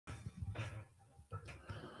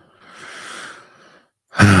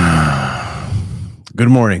Good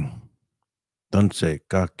morning. Danse,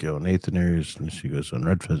 Kakyo, Nathan Ayers, Nishigos on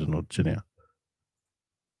Red Pheasant, Virginia.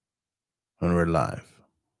 And we're live.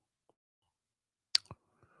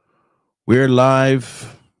 We're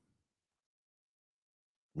live.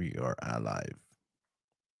 We are alive.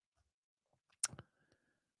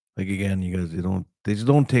 Like again, you guys, they just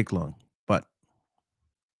don't take long. But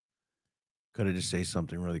gotta just say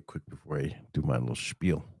something really quick before I do my little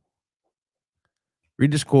spiel.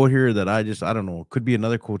 Read this quote here that I don't know, could be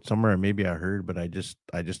another quote somewhere, maybe I heard, but I just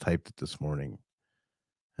typed it this morning.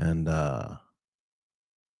 And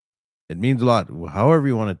it means a lot, however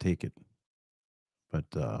you want to take it. But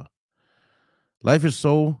life is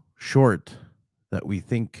so short that we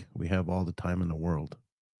think we have all the time in the world.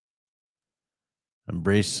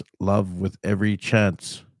 Embrace love with every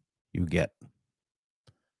chance you get.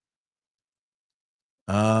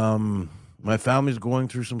 My family's going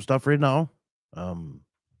through some stuff right now.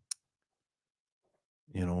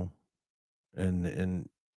 You know, and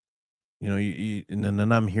you know, and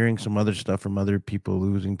then I'm hearing some other stuff from other people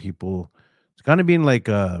losing people. It's kind of been like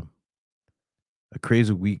a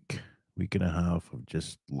crazy week and a half of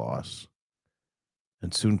just loss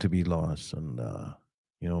and soon to be loss. And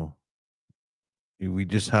you know, we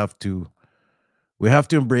just have to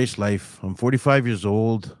embrace life. I'm 45 years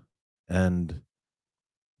old, and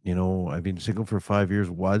you know, I've been single for 5 years,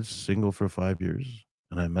 was single for 5 years,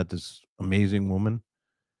 and I met this amazing woman,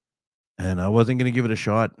 and I wasn't going to give it a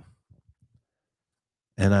shot.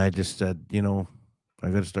 And I just said, you know, I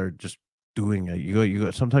got to start just doing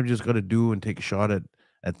it. Sometimes you just got to do and take a shot at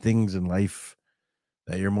things in life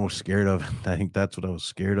that you're most scared of. I think that's what I was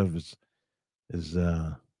scared of is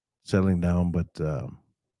settling down. But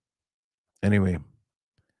anyway,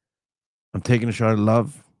 I'm taking a shot at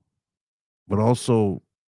love, but also,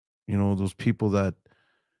 you know, those people that,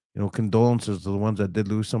 you know, condolences to the ones that did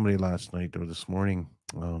lose somebody last night or this morning.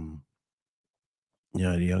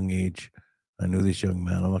 Yeah, at a young age, I knew this young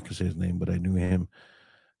man. I'm not gonna say his name, but I knew him,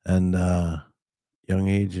 and young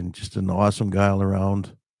age, and just an awesome guy all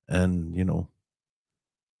around. And you know,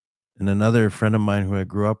 and another friend of mine who I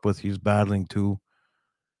grew up with, he's battling too.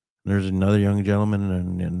 There's another young gentleman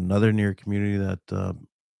in another near community that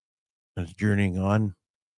is journeying on,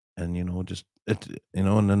 and you know, just it, you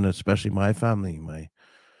know, and then especially my family, my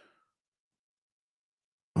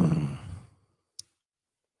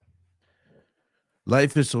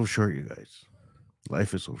life is so short, you guys.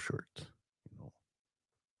 Life is so short. You know,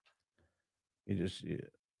 you just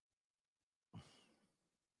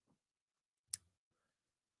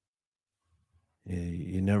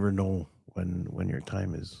you never know when your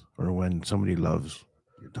time is, or when somebody loves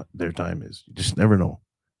their time is. You just never know.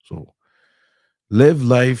 So live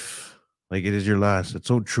life like it is your last. It's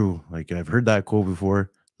so true. Like I've heard that quote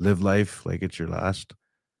before. Live life like it's your last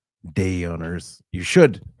day on earth. You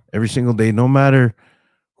should every single day, no matter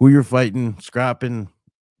who you're fighting, scrapping,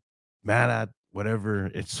 mad at, whatever.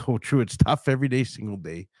 It's so true. It's tough every day, single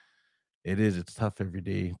day. It is. It's tough every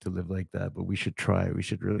day to live like that, but we should try. We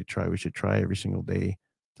should really try. We should try every single day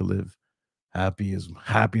to live happy as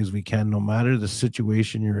we can, no matter the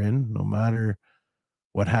situation you're in, no matter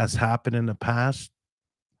what has happened in the past.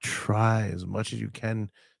 Try as much as you can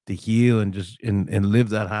to heal and just and live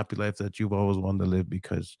that happy life that you've always wanted to live,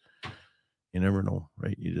 because you never know,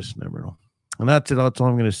 right? You just never know. And that's it. That's all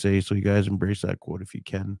I'm gonna say. So you guys embrace that quote if you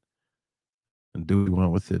can and do what you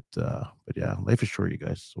want with it. But yeah, life is short, you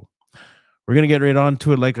guys. So we're gonna get right on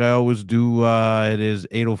to it, like I always do. It is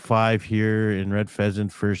 8:05 here in Red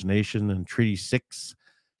Pheasant First Nation and Treaty 6,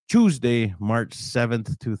 Tuesday, March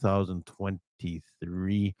 7th,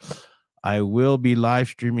 2023. I will be live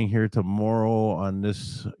streaming here tomorrow on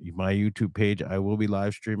my YouTube page. I will be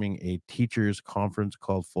live streaming a teachers conference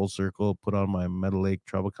called Full Circle, put on my Meadow Lake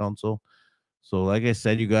Tribal Council. So, like I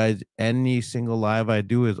said, you guys, any single live I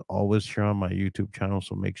do is always here on my YouTube channel.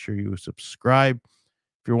 So make sure you subscribe.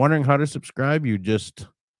 If you're wondering how to subscribe, you just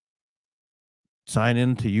sign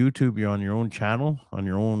in to YouTube. You're on your own channel, on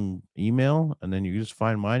your own email, and then you just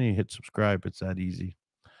find mine and you hit subscribe. It's that easy.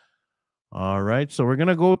 All right, so we're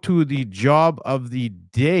gonna go to the job of the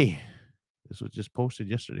day. This was just posted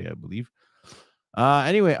yesterday, I believe.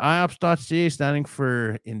 Anyway, IOPPS.CA, standing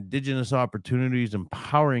for Indigenous Opportunities,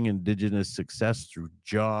 empowering Indigenous success through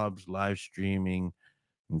jobs, live streaming,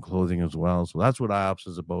 and clothing as well. So that's what IOPPS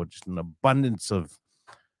is about, just an abundance of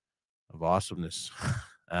awesomeness.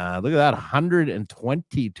 Look at that,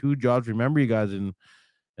 122 jobs. Remember, you guys, in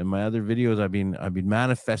my other videos, I've been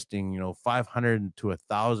manifesting, you know, 500 to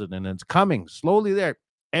 1,000, and it's coming slowly there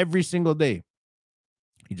every single day.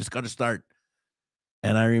 You just got to start.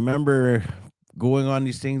 And I remember going on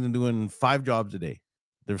these things and doing 5 jobs a day.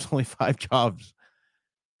 There's only 5 jobs,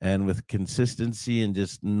 and with consistency and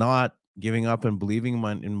just not giving up and believing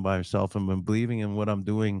in myself and believing in what I'm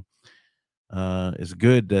doing, is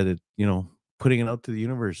good that putting it out to the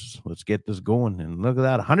universe. Let's get this going. And look at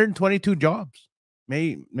that, 122 jobs.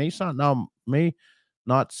 May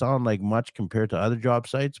not sound like much compared to other job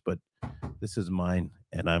sites, but this is mine,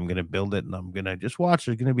 and I'm gonna build it, and I'm gonna just watch.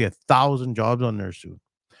 There's gonna be 1,000 jobs on there soon,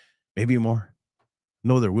 maybe more.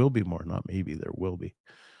 No, there will be more. Not maybe, there will be.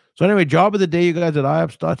 So anyway, job of the day, you guys at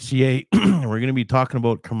IOPPS.CA. We're gonna be talking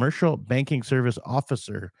about commercial banking service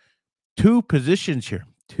officer. 2 positions here,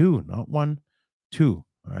 2, not 1, 2.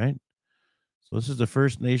 All right. So this is the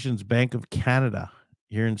First Nations Bank of Canada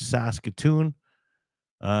here in Saskatoon.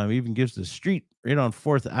 Even gives the street right on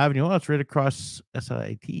 4th Avenue. Oh, it's right across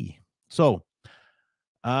SIT. So,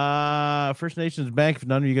 First Nations Bank, if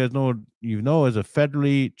none of you guys know, is a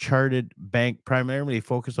federally chartered bank primarily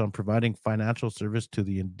focused on providing financial service to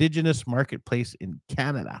the Indigenous marketplace in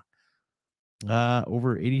Canada.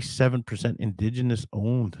 Over 87% Indigenous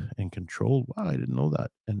owned and controlled. Wow, I didn't know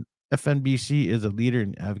that. And FNBC is a leader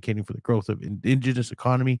in advocating for the growth of Indigenous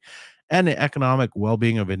economy and the economic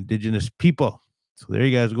well-being of Indigenous people. So there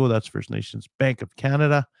you guys go. That's First Nations Bank of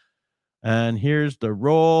Canada. And here's the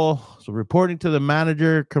role. So reporting to the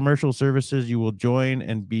manager, commercial services, you will join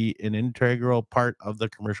and be an integral part of the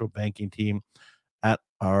commercial banking team at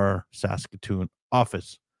our Saskatoon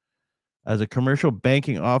office. As a commercial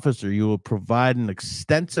banking officer, you will provide an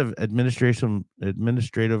extensive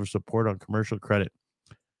administrative support on commercial credit.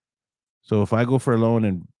 So if I go for a loan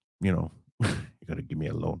and, you got to give me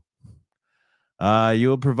a loan. You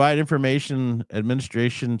will provide information,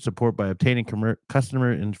 administration support by obtaining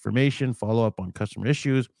customer information, follow up on customer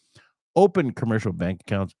issues, open commercial bank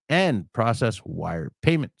accounts, and process wire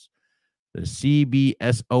payments. The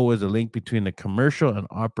CBSO is a link between the commercial and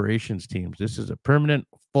operations teams. This is a permanent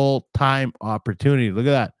full-time opportunity. Look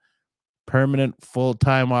at that. Permanent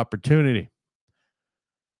full-time opportunity.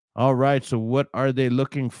 All right. So what are they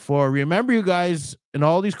looking for? Remember, you guys, in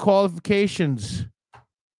all these qualifications,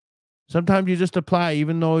 sometimes you just apply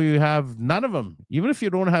even though you have none of them. Even if you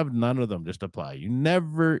don't have none of them, just apply. You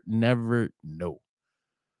never know.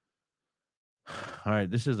 All right.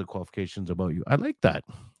 This is the qualifications about you. I like that.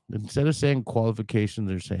 Instead of saying qualifications,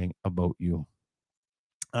 they're saying about you.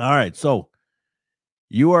 All right. So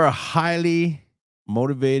you are a highly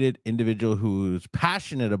motivated individual who's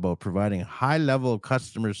passionate about providing a high level of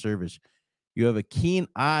customer service. You have a keen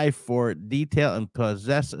eye for detail and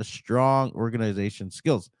possess a strong organization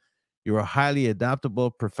skills. You are highly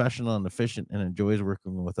adaptable, professional, and efficient, and enjoys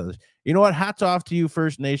working with others. You know what? Hats off to you,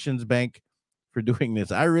 First Nations Bank, for doing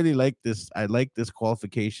this. I really like this. I like this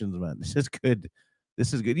qualifications, man. This is good.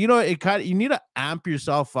 This is good. You need to amp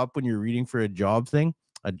yourself up when you're reading for a job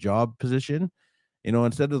position.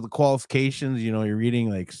 Instead of the qualifications, you're reading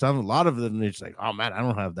like a lot of them. It's like, oh man, I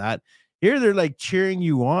don't have that. Here, they're like cheering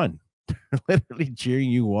you on. They're literally cheering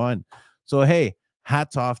you on. So, hey,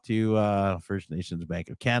 hats off to First Nations Bank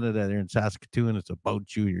of Canada. They're in Saskatoon. It's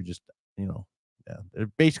about you. You're just, they're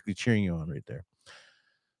basically cheering you on right there.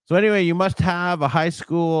 So anyway, you must have a high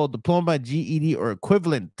school diploma, GED, or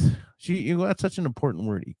equivalent. That's such an important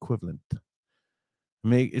word, equivalent.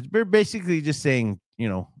 It's basically just saying,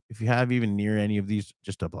 if you have even near any of these,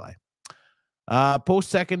 just apply.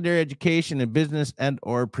 Post-secondary education in business and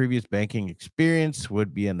or previous banking experience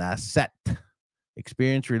would be an asset.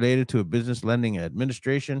 Experience related to a business lending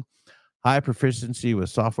administration, high proficiency with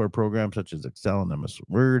software programs such as Excel and MS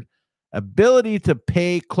Word, ability to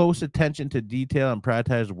pay close attention to detail and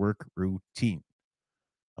prioritize work routine,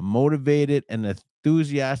 a motivated and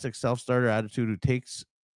enthusiastic self-starter attitude who takes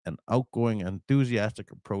an outgoing,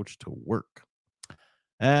 enthusiastic approach to work,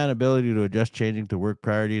 and ability to adjust changing to work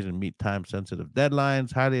priorities and meet time-sensitive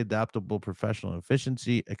deadlines, highly adaptable, professional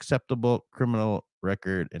efficiency, acceptable criminal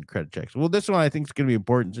record, and credit checks. Well, this one I think is going to be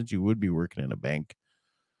important since you would be working in a bank.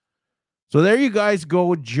 So there you guys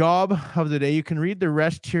go. Job of the day. You can read the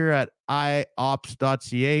rest here at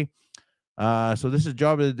IOPPS.CA. So this is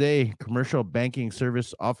job of the day, commercial banking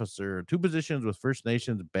service officer, 2 positions with First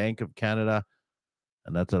Nations Bank of Canada.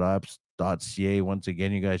 And that's at IOPPS.CA. Once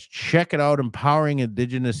again, you guys check it out. Empowering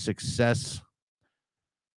Indigenous success.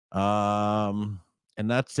 And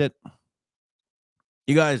that's it.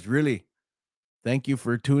 You guys, really, thank you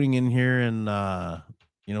for tuning in here and,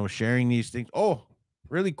 sharing these things. Oh,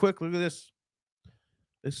 really quick, look at this.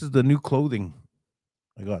 This is the new clothing.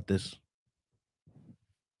 I got this.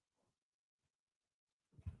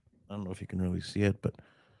 I don't know if you can really see it, but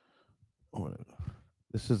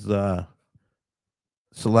this is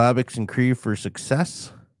syllabics and Cree for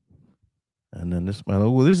success. And then this is my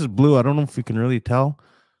logo. This is blue. I don't know if you can really tell.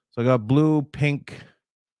 So I got blue, pink,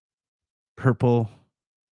 purple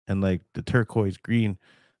and like the turquoise green,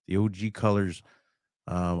 the OG colors.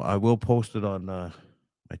 I will post it on my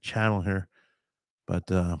channel here. But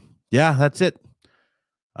yeah, that's it.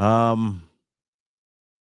 Um,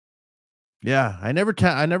 yeah, I never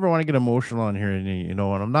want to get emotional on here, and and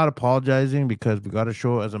I'm not apologizing because we got to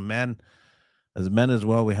show as a man, as men as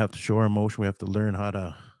well, we have to show our emotion. We have to learn how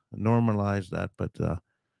to normalize that. But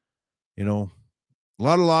you know, a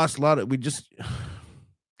lot of loss, a lot of we just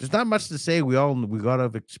there's not much to say. We gotta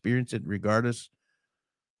experience it regardless.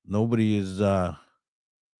 Nobody is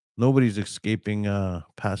nobody's escaping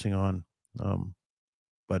passing on. Um,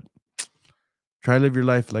 but try to live your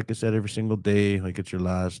life, like I said, every single day, like it's your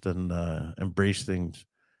last, and embrace things,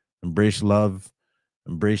 embrace love,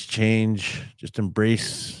 embrace change, just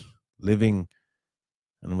embrace living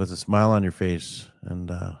and with a smile on your face. And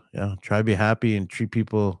yeah, try to be happy and treat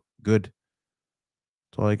people good.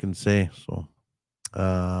 That's all I can say. So,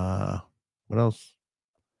 uh, what else?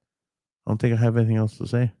 I don't think I have anything else to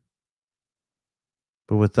say.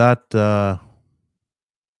 But with that,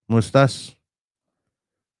 mustas.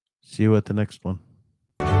 See you at the next one.